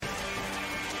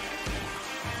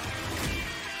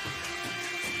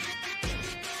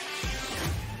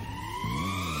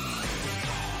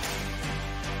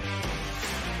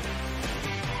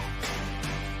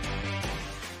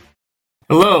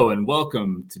Hello and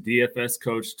welcome to DFS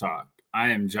Coach Talk.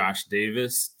 I am Josh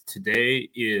Davis. Today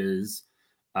is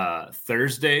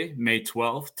Thursday, May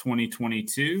 12th,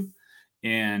 2022.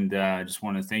 And I just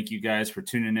want to thank you guys for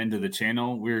tuning into the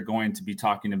channel. We're going to be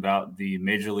talking about the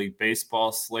Major League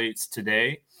Baseball slates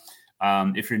today.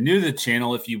 If you're new to the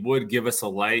channel, if you would give us a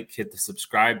like, hit the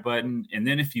subscribe button. And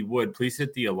then if you would, please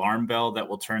hit the alarm bell that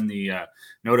will turn the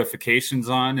notifications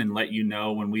on and let you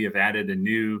know when we have added a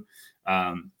new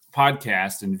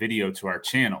podcast and video to our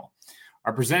channel.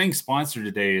 Our presenting sponsor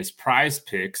today is Prize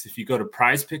Picks. If you go to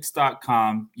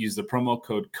prizepicks.com, use the promo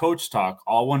code CoachTalk,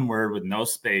 all one word with no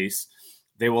space,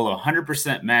 they will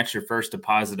 100% match your first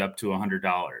deposit up to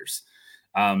 $100.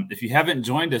 If you haven't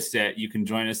joined us yet, you can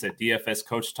join us at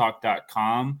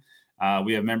dfscoachtalk.com.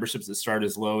 We have memberships that start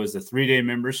as low as a 3-day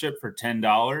membership for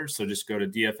 $10. So just go to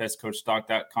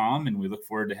dfscoachtalk.com and we look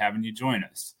forward to having you join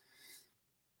us.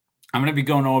 I'm going to be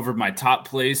going over my top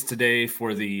plays today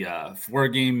for the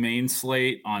 4-game main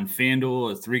slate on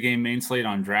FanDuel, a 3-game main slate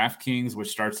on DraftKings, which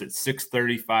starts at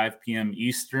 6:35 p.m.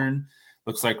 Eastern.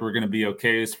 Looks like we're going to be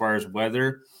okay as far as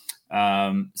weather.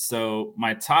 So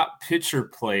my top pitcher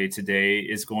play today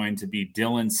is going to be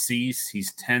Dylan Cease.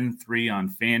 He's 10-3 on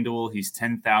FanDuel. He's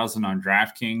 10,000 on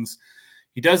DraftKings.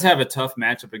 He does have a tough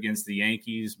matchup against the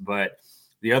Yankees, but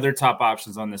the other top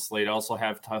options on this slate also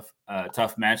have tough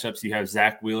matchups. You have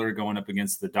Zach Wheeler going up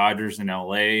against the Dodgers in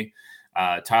L.A.,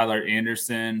 Tyler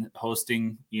Anderson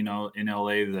hosting, in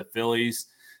L.A. the Phillies.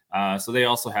 So they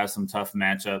also have some tough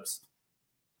matchups.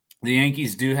 The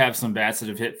Yankees do have some bats that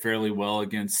have hit fairly well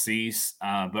against Cease,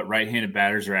 but right-handed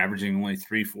batters are averaging only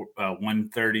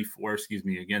 134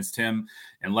 against him,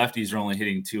 and lefties are only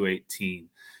hitting 218.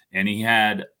 And he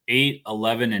had 8,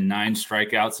 11, and 9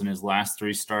 strikeouts in his last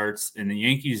 3 starts. And the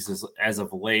Yankees, as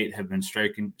of late, have been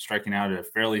striking out at a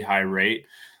fairly high rate.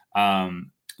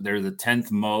 They're the 10th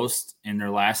most in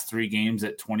their last 3 games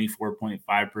at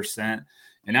 24.5%.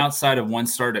 And outside of one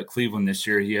start at Cleveland this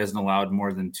year, he hasn't allowed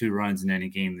more than 2 runs in any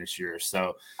game this year.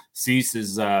 So Cease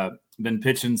has been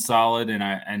pitching solid, and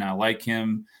I like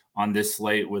him on this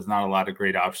slate with not a lot of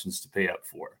great options to pay up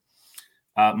for.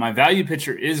 My value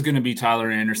pitcher is going to be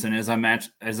Tyler Anderson. As I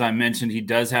mentioned, he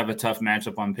does have a tough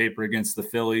matchup on paper against the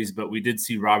Phillies, but we did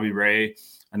see Robbie Ray,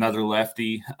 another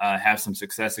lefty, have some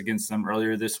success against them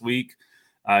earlier this week.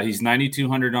 He's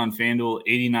 9,200 on FanDuel,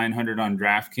 8,900 on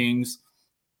DraftKings.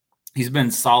 He's been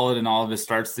solid in all of his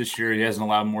starts this year. He hasn't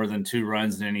allowed more than 2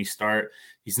 runs in any start.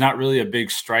 He's not really a big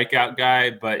strikeout guy,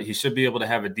 but he should be able to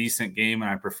have a decent game, and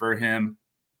I prefer him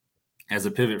as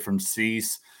a pivot from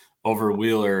Cease over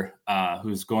Wheeler,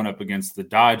 who's going up against the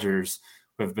Dodgers,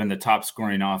 who have been the top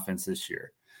scoring offense this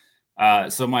year.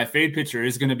 So my fade pitcher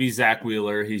is going to be Zach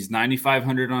Wheeler. He's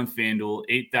 9,500 on FanDuel,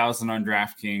 8,000 on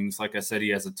DraftKings. Like I said, he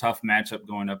has a tough matchup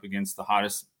going up against the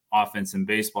hottest offense in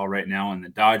baseball right now in the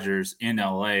Dodgers in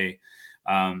LA.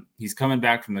 He's coming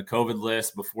back from the COVID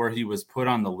list. Before he was put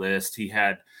on the list, he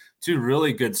had 2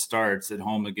 really good starts at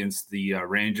home against the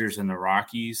Rangers and the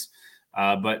Rockies.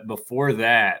 But before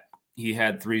that, he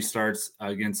had 3 starts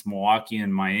against Milwaukee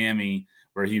and Miami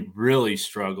where he really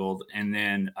struggled, and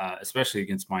then especially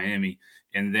against Miami.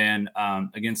 And then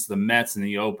against the Mets in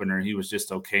the opener, he was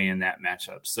just okay in that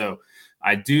matchup. So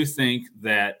I do think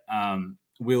that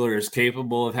Wheeler is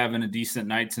capable of having a decent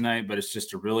night tonight, but it's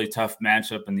just a really tough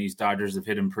matchup, and these Dodgers have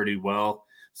hit him pretty well.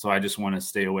 So I just want to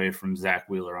stay away from Zach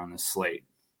Wheeler on this slate.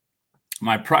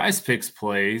 My Prize Picks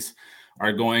plays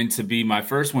are going to be, my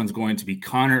first one's going to be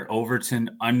Connor Overton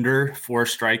under 4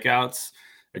 strikeouts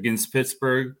against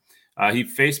Pittsburgh. He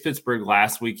faced Pittsburgh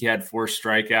last week. He had 4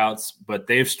 strikeouts, but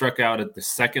they've struck out at the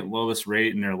second lowest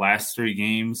rate in their last 3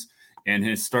 games. And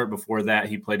his start before that,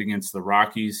 he played against the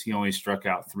Rockies. He only struck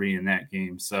out 3 in that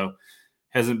game. So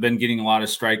hasn't been getting a lot of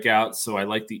strikeouts. So I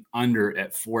like the under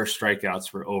at 4 strikeouts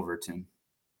for Overton.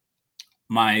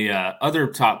 My other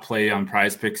top play on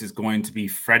Prize Picks is going to be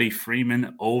Freddie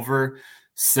Freeman over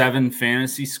 7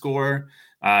 fantasy score.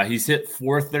 He's hit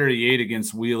 438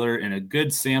 against Wheeler in a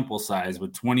good sample size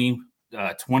with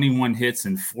 21 hits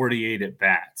and 48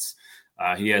 at-bats.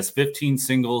 He has 15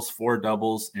 singles, 4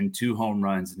 doubles, and 2 home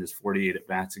runs in his 48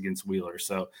 at-bats against Wheeler.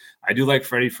 So I do like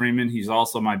Freddie Freeman. He's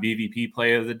also my BVP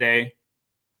play of the day.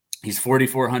 He's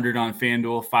 4,400 on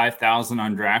FanDuel, 5,000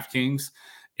 on DraftKings.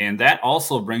 And that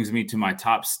also brings me to my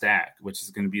top stack, which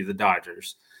is going to be the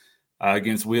Dodgers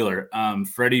against Wheeler.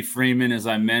 Freddie Freeman, as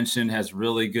I mentioned, has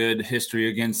really good history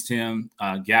against him.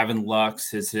 Gavin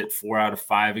Lux has hit 4 out of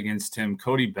 5 against him.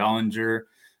 Cody Bellinger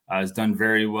has done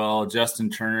very well. Justin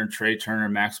Turner, Trey Turner,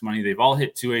 Max Money, they've all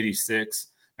hit 286.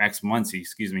 Max Muncy,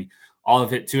 all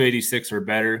have hit 286 or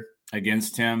better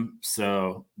against him.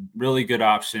 So really good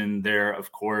option there,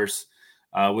 of course.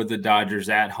 with the Dodgers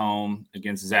at home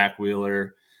against Zach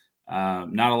Wheeler.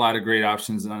 Not a lot of great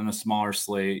options on a smaller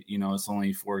slate. It's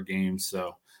only 4 games,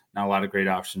 so not a lot of great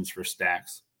options for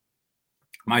stacks.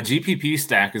 My GPP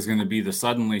stack is going to be the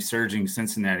suddenly surging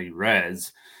Cincinnati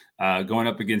Reds going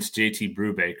up against JT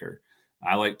Brubaker.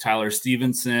 I like Tyler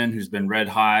Stevenson, who's been red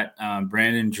hot,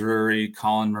 Brandon Drury,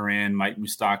 Colin Moran, Mike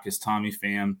Moustakas, Tommy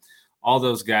Pham. All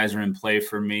those guys are in play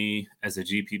for me as a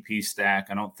GPP stack.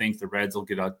 I don't think the Reds will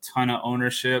get a ton of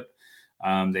ownership.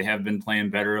 They have been playing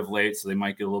better of late, so they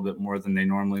might get a little bit more than they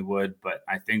normally would, but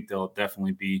I think they'll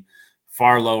definitely be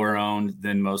far lower owned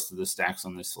than most of the stacks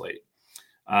on this slate.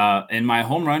 In my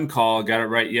home run call, got it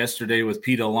right yesterday with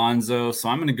Pete Alonso. So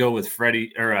I'm going to go with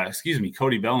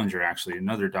Cody Bellinger, actually,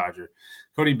 another Dodger.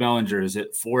 Cody Bellinger is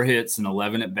at 4 hits and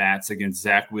 11 at bats against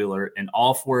Zach Wheeler, and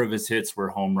all 4 of his hits were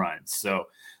home runs. So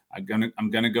I'm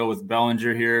gonna go with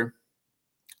Bellinger here.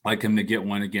 I'd like him to get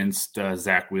one against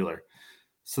Zach Wheeler.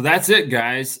 So that's it,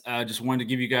 guys. Just wanted to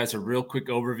give you guys a real quick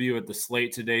overview at the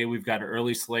slate today. We've got an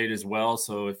early slate as well.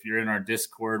 So if you're in our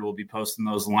Discord, we'll be posting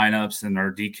those lineups and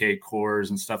our DK cores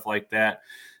and stuff like that.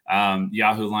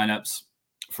 Yahoo lineups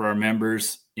for our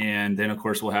members. And then, of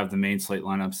course, we'll have the main slate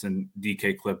lineups and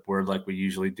DK clipboard like we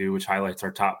usually do, which highlights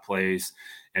our top plays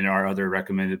and our other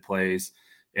recommended plays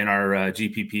in our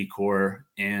GPP core.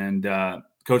 And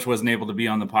Coach wasn't able to be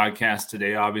on the podcast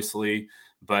today, obviously,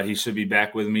 but he should be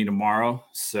back with me tomorrow.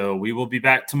 So we will be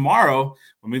back tomorrow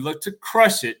when we look to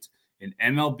crush it in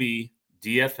MLB,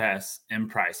 DFS, and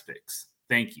Prize Picks.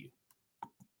 Thank you.